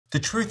The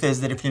truth is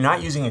that if you're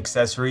not using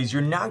accessories,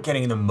 you're not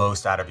getting the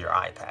most out of your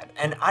iPad.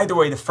 And either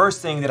way, the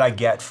first thing that I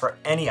get for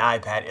any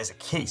iPad is a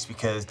case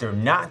because they're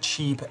not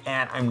cheap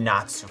and I'm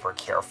not super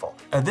careful.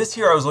 Now this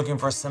year I was looking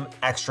for some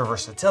extra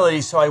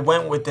versatility, so I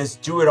went with this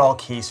do-it-all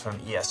case from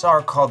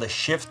ESR called the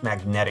Shift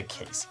Magnetic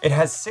Case. It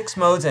has 6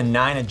 modes and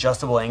 9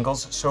 adjustable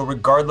angles, so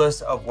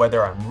regardless of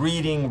whether I'm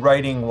reading,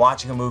 writing,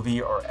 watching a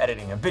movie, or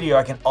editing a video,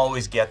 I can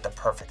always get the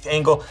perfect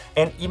angle.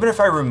 And even if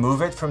I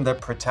remove it from the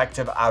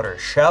protective outer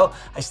shell,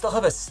 I still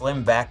have a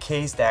slim back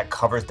case that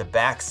covers the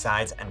back,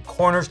 sides, and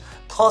corners,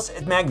 plus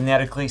it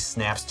magnetically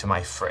snaps to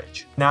my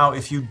fridge. Now,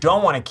 if you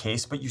don't want a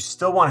case, but you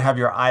still want to have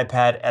your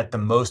iPad at the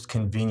most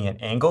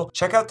convenient angle,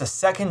 check out the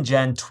 2nd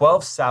Gen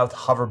 12 South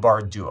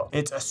Hoverbar Duo.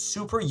 It's a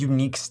super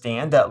unique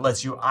stand that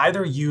lets you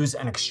either use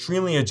an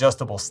extremely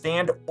adjustable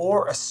stand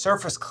or a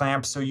surface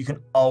clamp so you can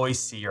always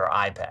see your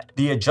iPad.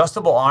 The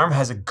adjustable arm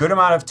has a good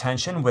amount of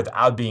tension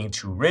without being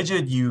too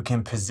rigid. You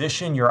can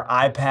position your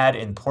iPad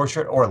in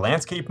portrait or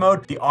landscape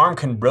mode. The arm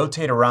can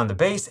rotate around the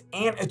base,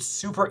 and it's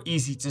super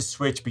easy to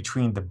switch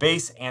between the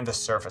base and the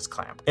surface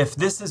clamp. If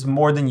this is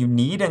more than you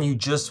need and you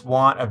just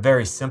want a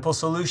very simple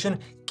solution,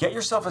 get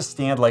yourself a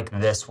stand like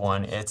this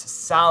one. It's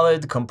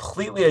solid,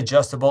 completely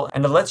adjustable,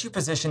 and it lets you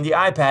position the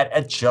iPad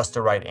at just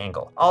the right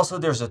angle. Also,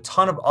 there's a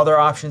ton of other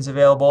options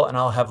available, and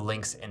I'll have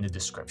links in the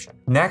description.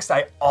 Next,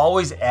 I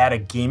always add a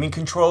gaming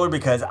controller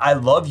because I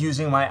love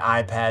using my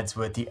iPads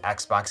with the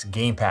Xbox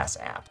Game Pass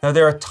app. Now,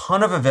 there are a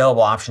ton of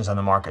available options on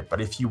the market,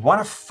 but if you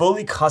want to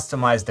fully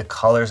customize the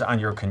colors on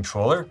your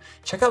controller,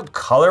 check out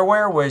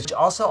Colorware, which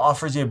also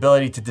offers the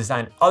ability to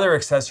design other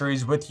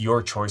accessories with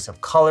your choice of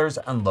colors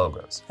and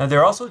logos. Now, there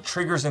are also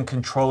triggers and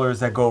controllers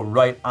that go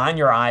right on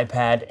your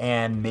iPad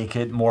and make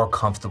it more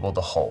comfortable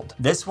to hold.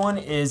 This one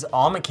is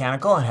all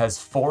mechanical and has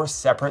 4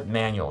 separate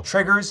manual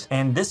triggers,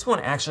 and this one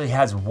actually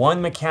has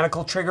 1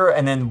 mechanical trigger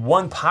and then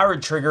 1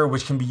 powered trigger,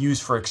 which can be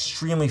used for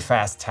extremely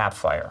fast tap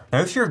fire. Now,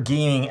 if you're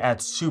gaming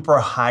at super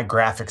high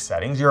graphic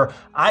settings, your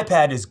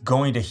iPad is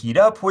going to heat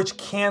up, which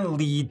can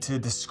lead to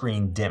the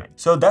screen dimming.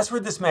 So that's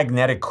where this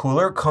magnetic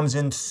cooler comes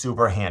in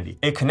super handy.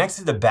 It connects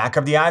to the back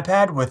of the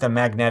iPad with a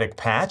magnetic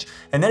patch,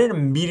 and then it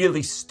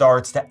immediately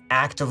starts to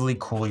actively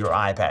cool your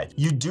iPad.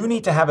 You do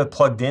need to have it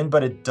plugged in,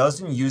 but it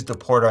doesn't use the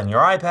port on your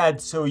iPad,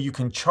 so you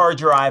can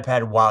charge your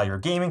iPad while you're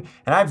gaming,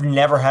 and I've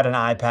never had an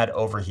iPad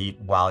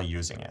overheat while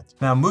using it.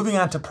 Now, moving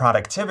on to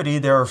productivity,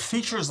 there are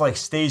features like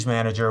Stage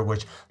Manager,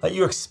 which let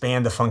you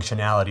expand the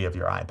functionality of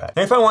your iPad.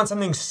 Now, if I want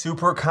something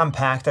super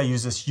compact, I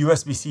use this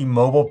USB-C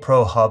Mobile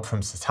Pro Hub from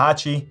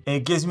Saatchi.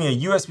 It gives me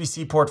a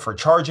USB-C port for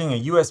charging,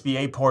 a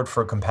USB-A port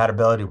for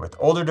compatibility with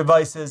older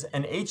devices,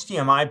 an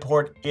HDMI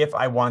port if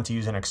I want to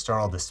use an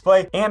external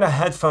display, and a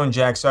headphone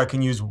jack so I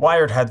can use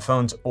wired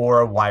headphones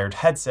or a wired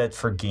headset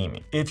for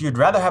gaming. If you'd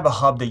rather have a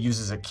hub that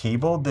uses a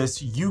cable,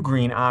 this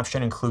Ugreen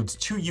option includes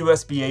 2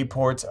 USB-A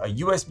ports, a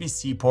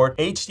USB-C port,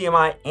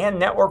 HDMI and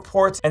network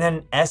ports, and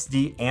then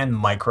SD and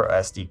micro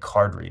SD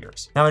card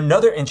readers. Now,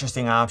 another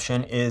interesting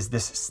option is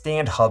this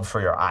stand hub for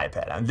your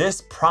iPad. And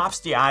this props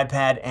the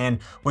iPad, and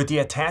with the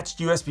attached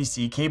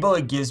USB-C cable,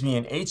 it gives me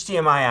an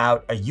HDMI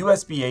out, a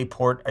USB-A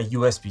port, a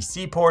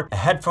USB-C port, a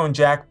headphone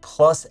jack,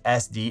 plus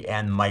SD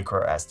and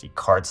micro SD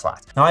card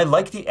slots. Now, I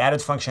like the added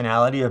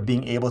functionality of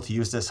being able to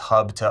use this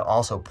hub to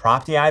also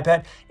prop the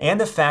iPad, and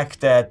the fact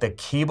that the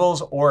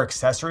cables or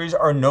accessories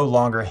are no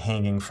longer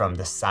hanging from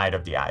the side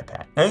of the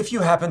iPad. Now, if you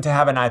happen to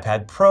have an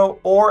iPad Pro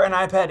or an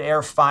iPad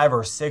Air 5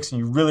 or 6 and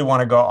you really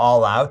want to go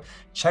all out,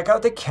 check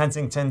out the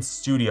Kensington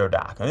Studio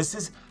Dock. Now, this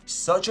is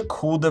such a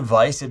cool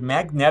device. It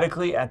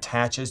magnetically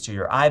attaches to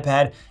your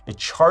iPad, it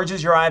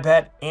charges your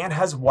iPad, and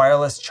has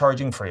wireless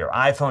charging for your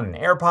iPhone and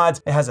AirPods.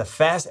 It has a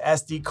fast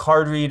SD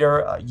card reader,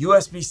 a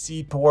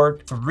USB-C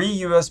port, 3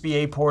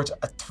 USB-A ports,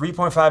 a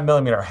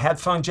 3.5mm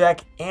headphone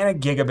jack, and a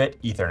gigabit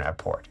Ethernet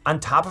port. On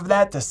top of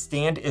that, the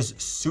stand is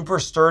super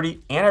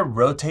sturdy and it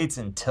rotates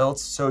and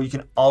tilts, so you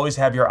can always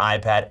have your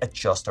iPad at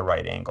just the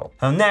right angle.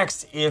 Now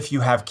next, if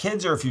you have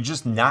kids or if you're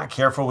just not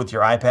careful with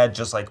your iPad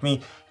just like me,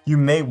 you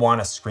may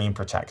want a screen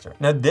protector.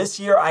 Now this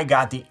year I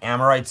got the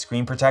Amorite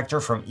screen protector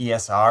from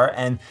ESR,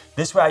 and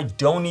this way I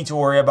don't need to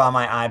worry about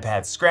my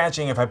iPad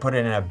scratching if I put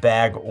it in a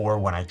bag or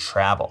when I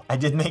travel. I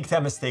did make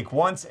that mistake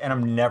once and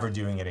I'm never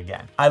doing it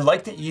again. I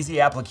like the easy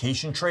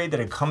application tray that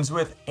it comes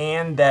with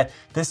and that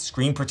this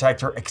screen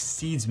protector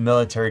exceeds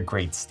military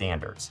grade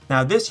standards.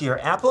 Now this year,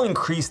 Apple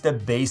increased the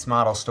base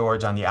model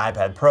storage on the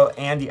iPad Pro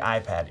and the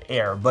iPad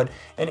Air, but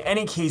in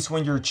any case,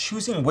 when you're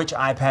choosing which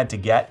iPad to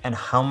get and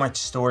how much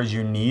storage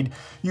you need,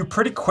 you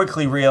pretty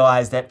quickly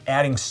realize that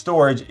adding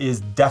storage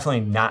is definitely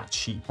not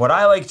cheap. What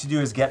I like to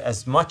do is get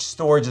as much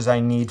storage as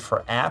I need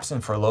for apps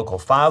and for local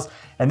files,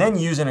 and then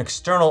use an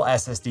external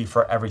SSD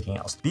for everything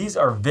else. These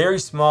are very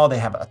small, they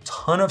have a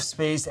ton of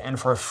space, and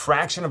for a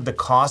fraction of the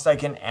cost, I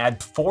can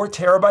add 4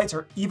 terabytes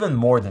or even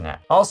more than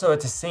that. Also,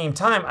 at the same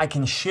time, I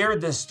can share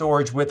this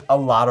storage with a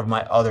lot of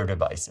my other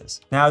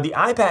devices. Now, the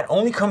iPad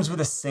only comes with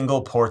a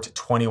single port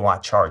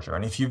 20-watt charger,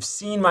 and if you've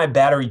seen my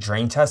battery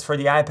drain test for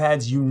the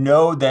iPads, you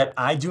know that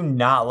I do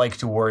not not like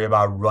to worry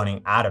about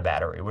running out of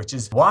battery, which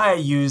is why I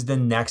use the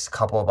next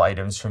couple of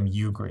items from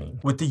Ugreen.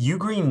 With the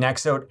Ugreen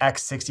Nexode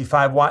X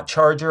 65 watt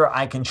charger,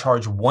 I can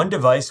charge one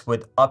device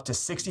with up to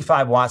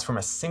 65 watts from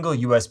a single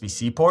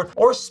USB-C port,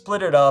 or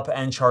split it up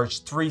and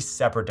charge 3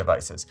 separate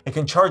devices. It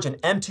can charge an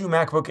M2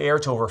 MacBook Air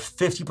to over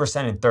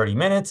 50% in 30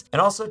 minutes, and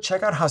also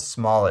check out how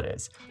small it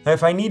is. Now,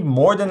 if I need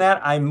more than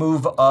that, I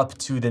move up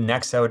to the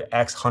Nexode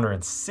X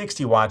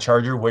 160 watt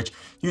charger, which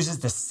uses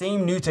the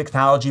same new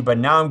technology, but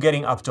now I'm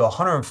getting up to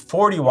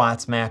 140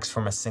 watts max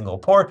from a single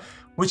port,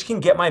 which can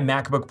get my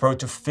MacBook Pro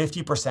to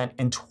 50%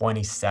 in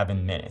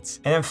 27 minutes.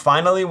 And then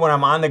finally, when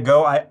I'm on the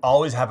go, I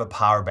always have a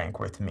power bank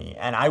with me,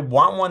 and I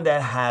want one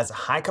that has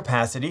high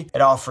capacity,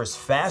 it offers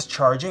fast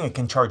charging, it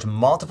can charge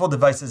multiple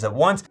devices at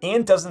once,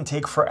 and doesn't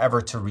take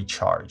forever to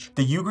recharge.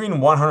 The Ugreen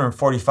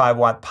 145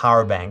 watt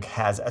power bank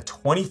has a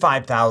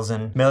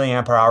 25,000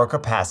 milliamp hour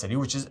capacity,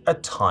 which is a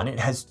ton. It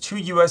has 2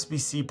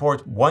 USB-C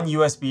ports, 1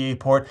 USB-A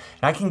port,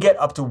 and I can get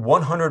up to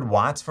 100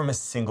 watts from a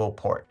single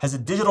port. It has a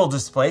digital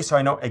display, so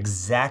I know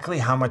exactly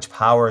how much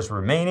power is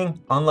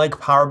remaining. Unlike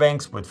power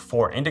banks with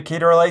 4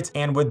 indicator lights,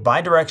 and with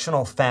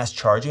bidirectional fast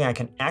charging, I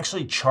can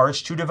actually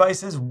charge 2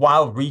 devices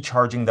while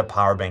recharging the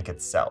power bank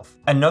itself.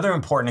 Another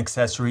important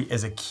accessory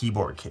is a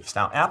keyboard case.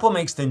 Now, Apple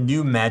makes the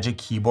new Magic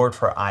Keyboard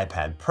for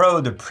iPad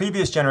Pro, the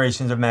previous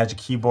generations of Magic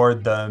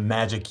Keyboard, the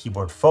Magic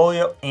Keyboard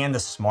Folio, and the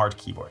Smart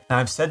Keyboard. Now,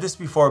 I've said this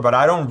before, but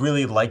I don't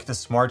really like the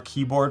Smart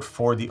Keyboard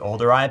for the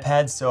older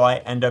iPads, so I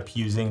end up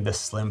using the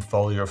Slim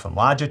Folio from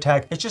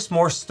Logitech. It's just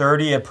more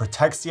sturdy, it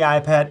protects the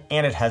iPad,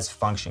 and it has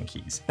function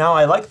keys. Now,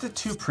 I like the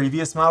 2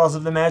 previous models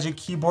of the Magic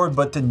Keyboard,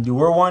 but the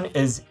newer one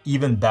is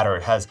even better.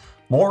 It has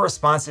more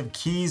responsive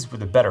keys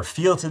with a better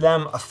feel to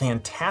them, a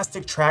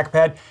fantastic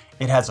trackpad.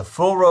 It has a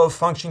full row of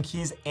function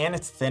keys, and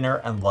it's thinner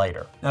and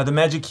lighter. Now, the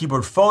Magic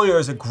Keyboard Folio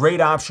is a great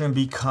option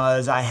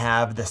because I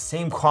have the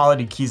same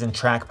quality keys and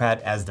trackpad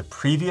as the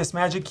previous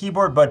Magic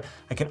Keyboard, but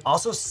I can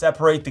also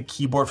separate the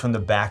keyboard from the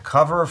back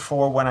cover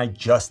for when I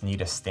just need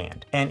a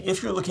stand. And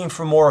if you're looking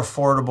for more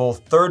affordable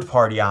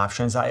third-party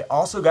options, I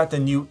also got the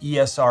new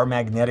ESR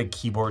Magnetic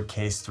Keyboard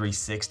Case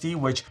 360,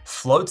 which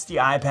floats the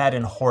iPad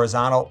in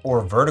horizontal or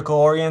vertical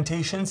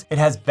orientations. It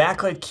has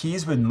backlit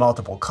keys with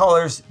multiple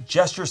colors,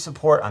 gesture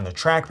support on the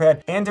trackpad,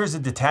 and there's a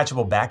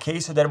detachable back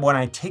case so that when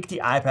I take the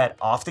iPad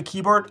off the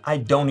keyboard, I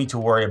don't need to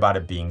worry about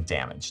it being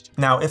damaged.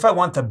 Now, if I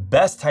want the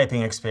best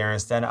typing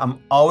experience, then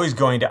I'm always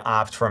going to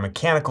opt for a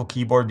mechanical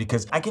keyboard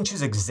because I can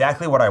choose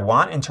exactly what I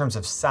want in terms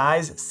of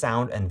size,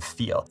 sound, and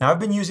feel. Now, I've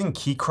been using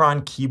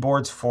Keychron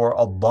keyboards for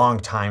a long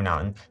time now,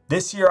 and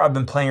this year I've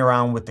been playing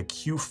around with the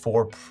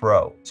Q4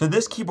 Pro. So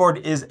this keyboard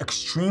is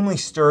extremely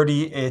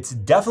sturdy. It's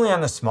definitely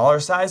on the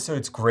smaller side, so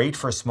it's great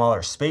for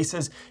smaller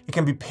spaces. It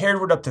can be paired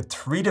with up to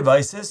 3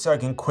 devices, so I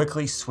can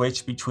quickly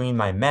switch between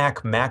my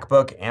Mac,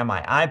 MacBook, and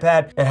my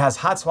iPad. It has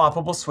hot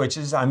swappable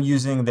switches. I'm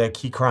using the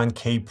Keychron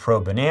K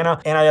Pro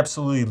Banana, and I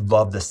absolutely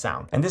love the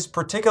sound. And this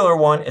particular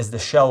one is the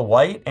Shell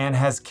White and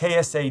has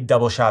KSA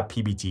double shot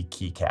PBT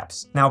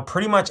keycaps. Now,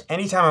 pretty much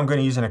anytime I'm going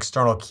to use an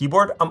external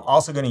keyboard, I'm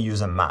also going to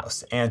use a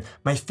mouse. And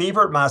my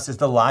favorite mouse is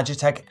the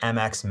Logitech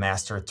MX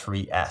Master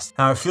 3S.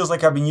 Now, it feels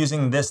like I've been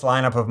using this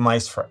lineup of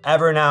mice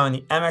forever now, and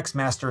the MX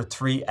Master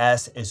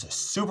 3S is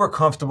super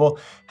comfortable,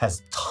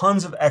 has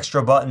tons of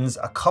extra buttons,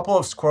 a couple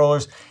of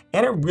scrollers,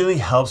 and it really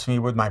helps me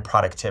with my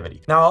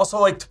productivity. Now, I also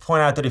like to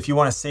point out that if you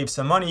want to save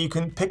some money, you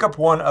can pick up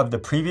one of the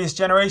previous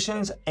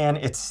generations and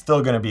it's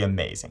still going to be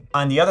amazing.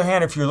 On the other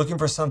hand, if you're looking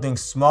for something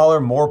smaller,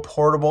 more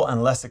portable,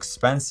 and less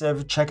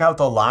expensive, check out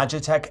the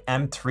Logitech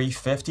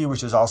M350,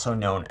 which is also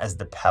known as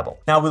the Pebble.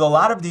 Now, with a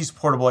lot of these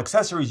portable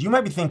accessories, you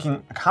might be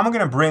thinking, how am I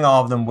going to bring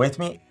all of them with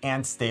me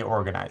and stay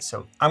organized?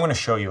 So I'm going to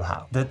show you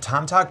how. The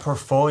TOMTOC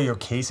Portfolio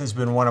Case has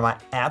been one of my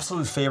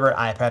absolute favorite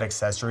iPad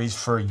accessories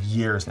for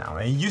years now.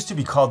 It used to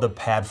be called the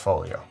Pad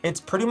Folio.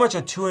 It's pretty much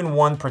a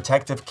 2-in-1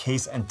 protective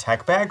case and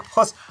tech bag,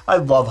 plus I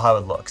love how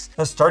it looks.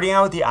 Now, starting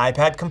out with the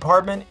iPad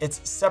compartment,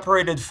 it's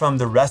separated from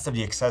the rest of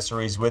the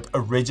accessories with a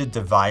rigid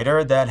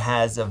divider that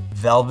has a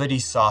velvety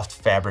soft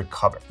fabric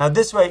cover. Now,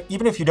 this way,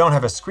 even if you don't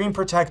have a screen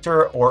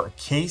protector or a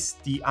case,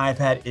 the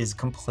iPad is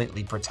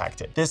completely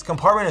protected. This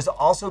compartment is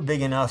also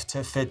big enough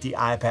to fit the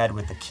iPad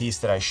with the case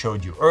that I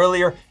showed you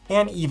earlier,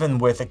 and even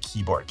with a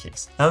keyboard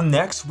case. Now,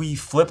 next, we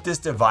flip this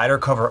divider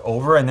cover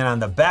over, and then on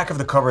the back of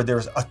the cover,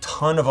 there's a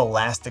ton of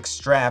elastic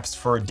straps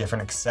for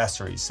different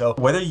accessories. So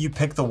whether you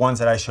pick the ones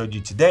that I showed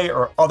you today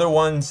or other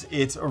ones,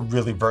 it's a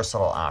really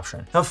versatile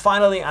option. Now,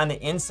 finally, on the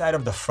inside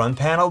of the front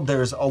panel,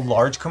 there's a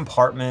large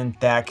compartment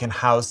that can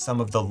house some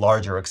of the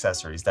larger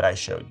accessories that I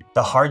showed you.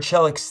 The hard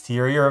shell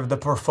exterior of the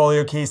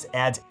Portfolio case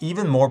adds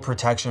even more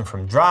protection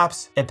from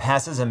drops. It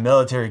passes a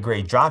military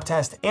grade drop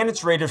test, and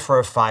it's rated for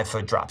a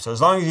 5-foot drop. So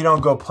as long as you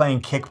don't go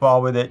playing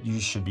kickball with it, you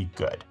should be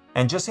good.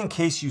 And just in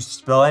case you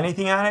spill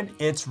anything on it,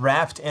 it's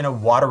wrapped in a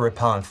water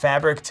repellent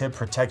fabric to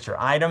protect your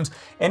items,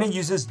 and it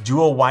uses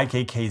dual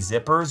YKK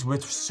zippers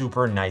with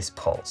super nice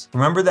pulls.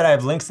 Remember that I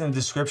have links in the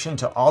description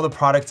to all the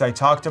products I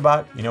talked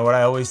about. You know what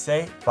I always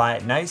say, buy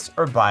it nice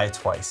or buy it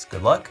twice.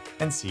 Good luck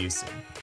and see you soon.